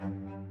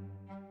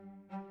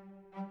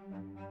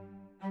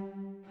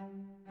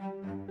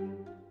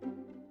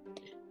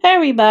Hey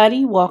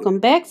everybody, welcome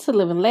back to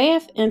Live and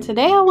Laugh. And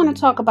today I want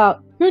to talk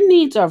about your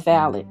needs are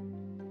valid.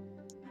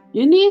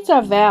 Your needs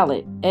are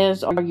valid,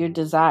 as are your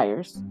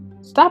desires.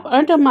 Stop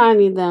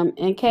undermining them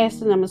and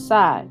casting them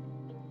aside.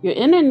 Your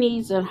inner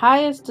needs and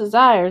highest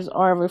desires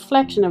are a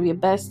reflection of your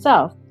best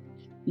self.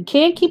 You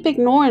can't keep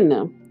ignoring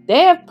them. They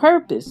have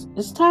purpose.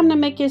 It's time to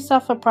make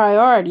yourself a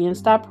priority and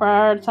stop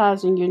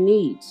prioritizing your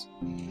needs.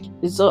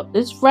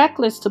 It's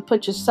reckless to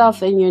put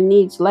yourself and your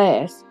needs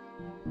last.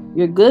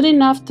 You're good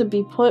enough to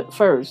be put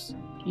first.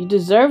 You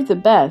deserve the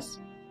best.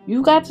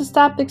 You've got to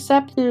stop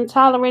accepting and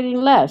tolerating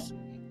less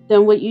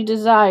than what you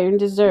desire and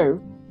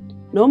deserve.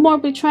 No more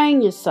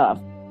betraying yourself.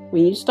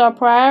 When you start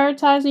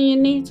prioritizing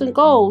your needs and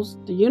goals,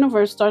 the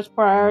universe starts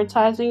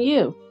prioritizing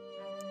you.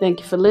 Thank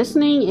you for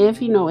listening. If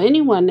you know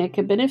anyone that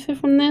could benefit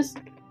from this,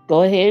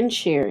 go ahead and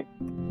share it.